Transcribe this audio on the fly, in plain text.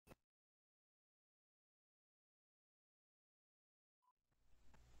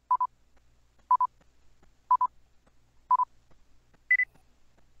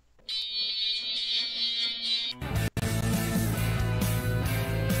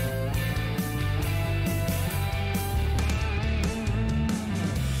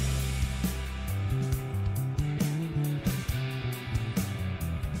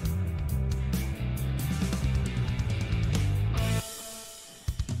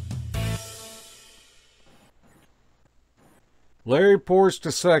Larry Pours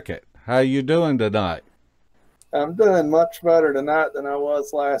the second. How you doing tonight? I'm doing much better tonight than I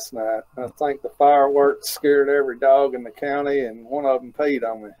was last night. I think the fireworks scared every dog in the county, and one of them peed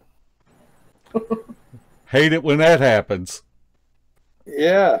on me. Hate it when that happens.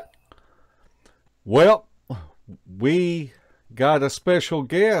 Yeah, Well, we got a special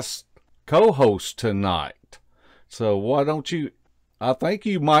guest co-host tonight. So why don't you, I think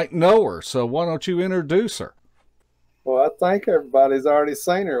you might know her, so why don't you introduce her? well, I think everybody's already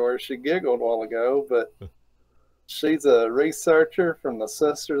seen her where she giggled a while ago, but she's a researcher from the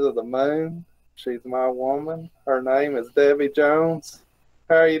Sisters of the Moon. She's my woman. Her name is Debbie Jones.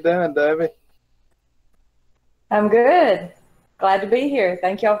 How are you doing, Debbie? I'm good. Glad to be here.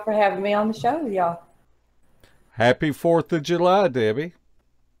 Thank y'all for having me on the show, y'all. Happy 4th of July, Debbie.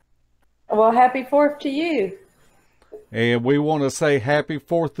 Well, happy 4th to you. And we want to say happy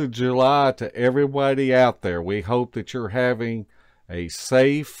 4th of July to everybody out there. We hope that you're having a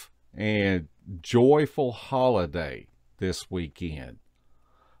safe and joyful holiday this weekend.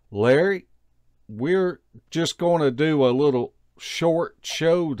 Larry, we're just going to do a little short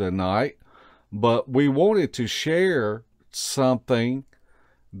show tonight, but we wanted to share something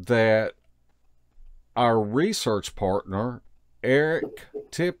that our research partner, Eric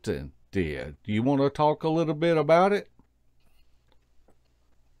Tipton, did. Do you want to talk a little bit about it?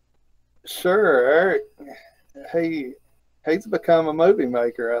 Sure, Eric. He's become a movie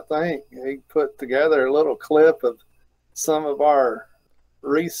maker, I think. He put together a little clip of some of our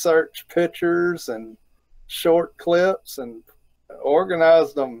research pictures and short clips and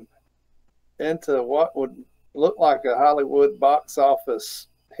organized them into what would look like a Hollywood box office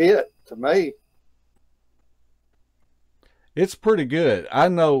hit to me. It's pretty good. I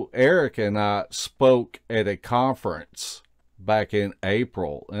know Eric and I spoke at a conference back in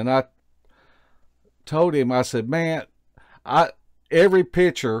April, and I told him, I said, man, every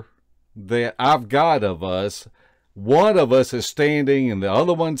picture that I've got of us, one of us is standing and the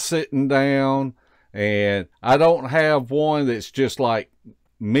other one's sitting down, and I don't have one that's just like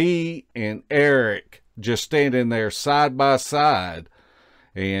me and Eric just standing there side by side.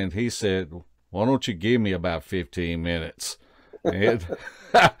 And he said, why don't you give me about 15 minutes? And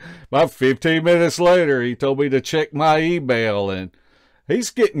about 15 minutes later, he told me to check my email, and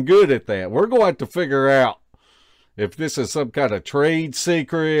he's getting good at that. We're going to have to figure out if this is some kind of trade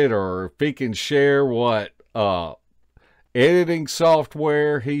secret or if he can share what editing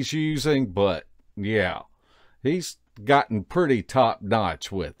software he's using. But yeah, he's gotten pretty top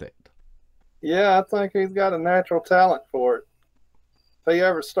notch with it. Yeah, I think he's got a natural talent for it. If he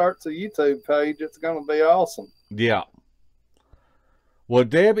ever starts a YouTube page, it's going to be awesome. Yeah. Well,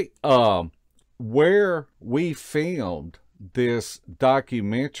 Debbie, where we filmed this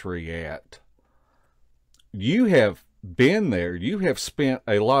documentary at, you have been there. You have spent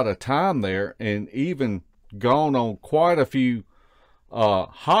a lot of time there and even gone on quite a few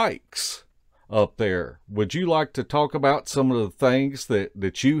hikes up there. Would you like to talk about some of the things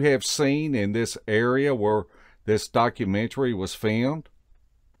that you have seen in this area where this documentary was filmed?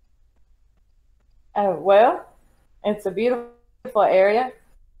 Well, it's a beautiful area.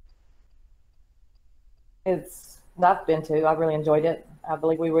 I've been to. I really enjoyed it. I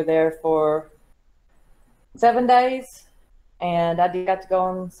believe we were there for 7 days, and I got to go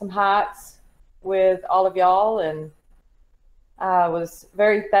on some hikes with all of y'all, and I was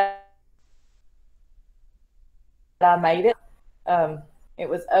very thankful that I made it. It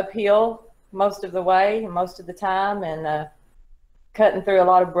was uphill most of the way, most of the time, and cutting through a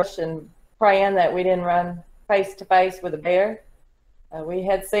lot of brush and praying that we didn't run face to face with a bear. We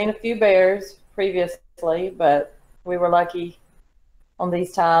had seen a few bears previously, but we were lucky on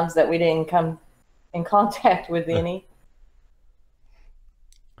these times that we didn't come in contact with any.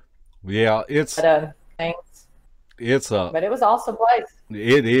 Yeah, Thanks. But it was an awesome place.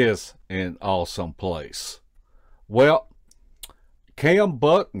 It is an awesome place. Well, Cam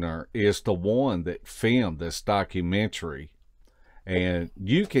Buckner is the one that filmed this documentary, and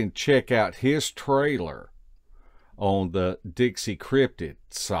you can check out his trailer on the Dixie Cryptid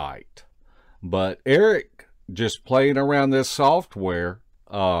site. But Eric, just playing around this software,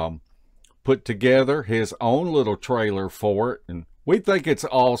 put together his own little trailer for it, and we think it's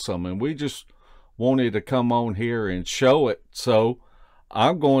awesome, and we just wanted to come on here and show it. So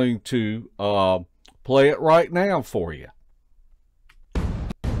I'm going to play it right now for you.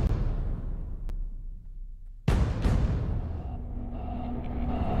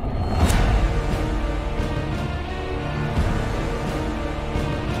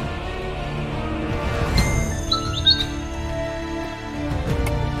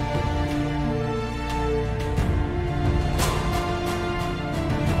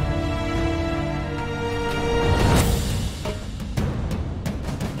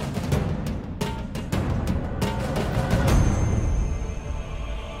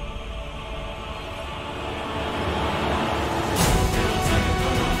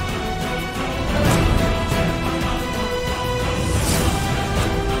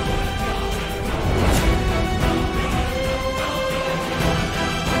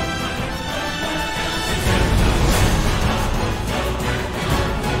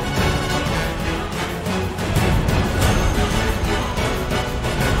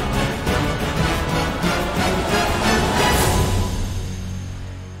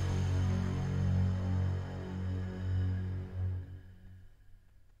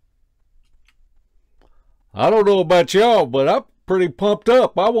 I don't know about y'all, but I'm pretty pumped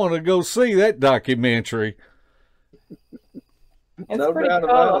up. I want to go see that documentary. It's No pretty doubt cool.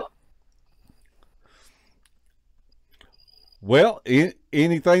 about it. Well,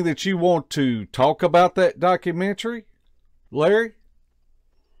 anything that you want to talk about that documentary, Larry?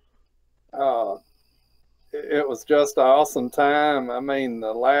 It was just an awesome time. I mean,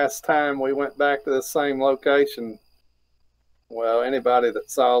 the last time we went back to the same location, well, anybody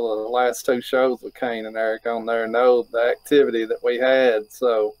that saw the last two shows with Kane and Eric on there know the activity that we had.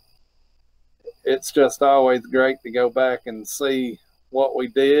 So it's just always great to go back and see what we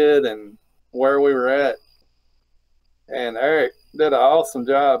did and where we were at. And Eric did an awesome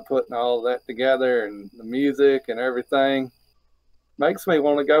job putting all of that together, and the music and everything. Makes me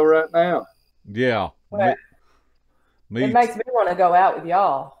want to go right now. Yeah. Well, it makes me want to go out with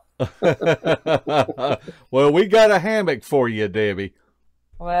y'all. Well, we got a hammock for you, Debbie.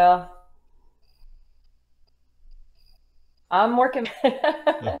 Well, I'm working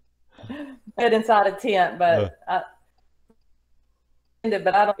bed inside a tent, but I don't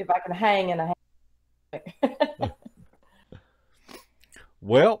know if I can hang in a hammock.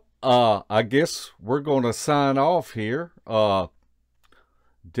 Well, I guess we're going to sign off here.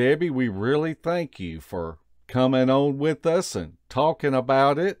 Debbie, we really thank you for coming on with us and talking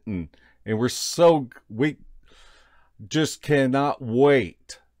about it, and we just cannot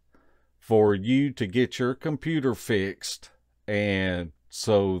wait for you to get your computer fixed, and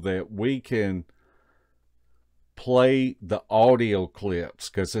so that we can play the audio clips,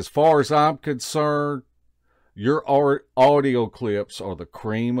 because as far as I'm concerned, your audio clips are the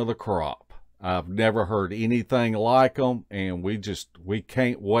cream of the crop. I've never heard anything like them, and we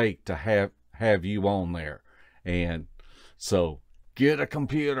can't wait to have you on there. And so get a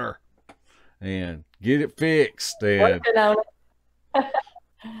computer and get it fixed. And working on it.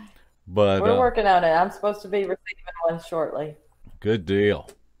 But we're working on it. I'm supposed to be receiving one shortly. Good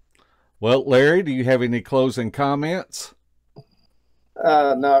deal. Well, Larry, do you have any closing comments?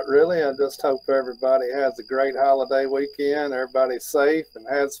 Not really. I just hope everybody has a great holiday weekend. Everybody's safe and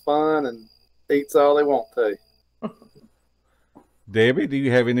has fun and eats all they want to. Debbie, do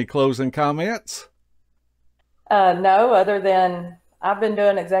you have any closing comments? No, other than I've been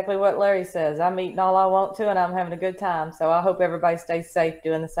doing exactly what Larry says. I'm eating all I want to, and I'm having a good time. So I hope everybody stays safe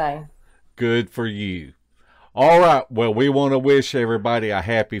doing the same. Good for you. All right. Well, we want to wish everybody a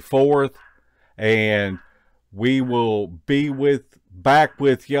happy 4th, and we will be back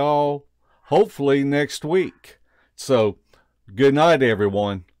with y'all hopefully next week. So good night,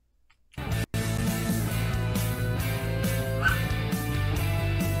 everyone.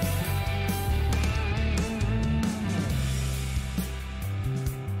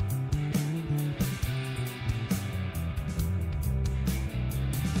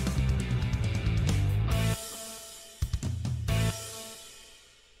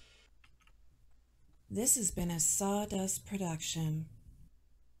 This has been a Sawdust production.